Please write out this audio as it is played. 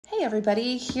Hey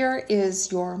everybody, here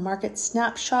is your market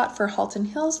snapshot for Halton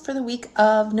Hills for the week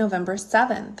of November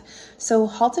 7th. So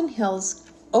Halton Hills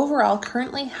overall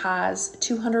currently has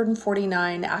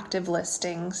 249 active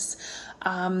listings.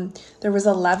 There was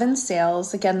 11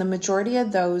 sales. Again, the majority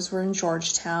of those were in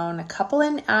Georgetown, a couple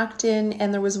in Acton,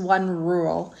 and there was one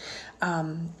rural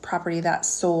property that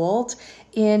sold.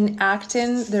 In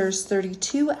Acton, there's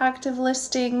 32 active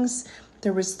listings.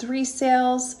 There was 3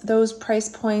 sales. Those price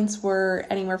points were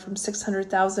anywhere from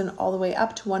 $600,000 all the way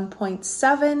up to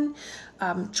 1.7.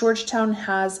 Georgetown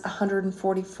has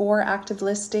 144 active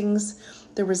listings.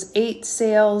 There was 8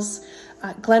 sales.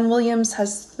 Glen Williams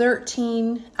has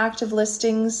 13 active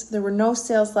listings. There were no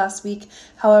sales last week.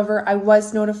 However, I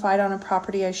was notified on a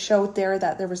property I showed there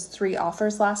that there was 3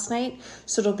 offers last night.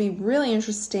 So it'll be really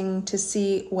interesting to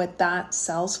see what that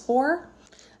sells for.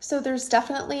 So there's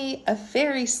definitely a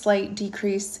very slight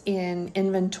decrease in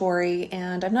inventory,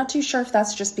 and I'm not too sure if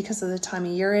that's just because of the time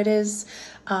of year it is.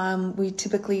 We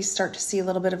typically start to see a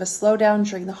little bit of a slowdown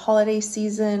during the holiday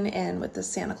season, and with the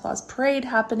Santa Claus parade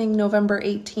happening November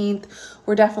 18th,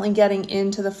 we're definitely getting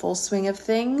into the full swing of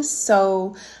things.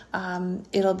 So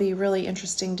it'll be really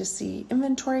interesting to see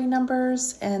inventory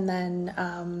numbers and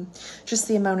then just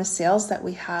the amount of sales that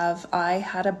we have. I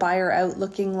had a buyer out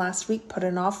looking last week, put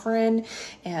an offer in,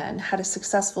 and had a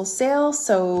successful sale.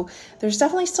 So there's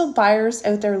definitely still buyers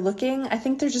out there looking. I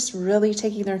think they're just really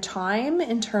taking their time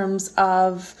in terms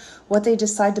of what they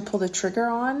decide to pull the trigger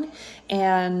on,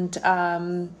 and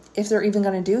if they're even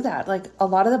going to do that. Like, a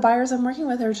lot of the buyers I'm working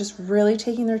with are just really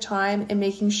taking their time and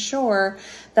making sure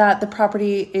that the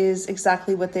property is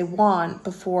exactly what they want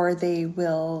before they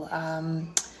will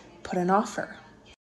put an offer.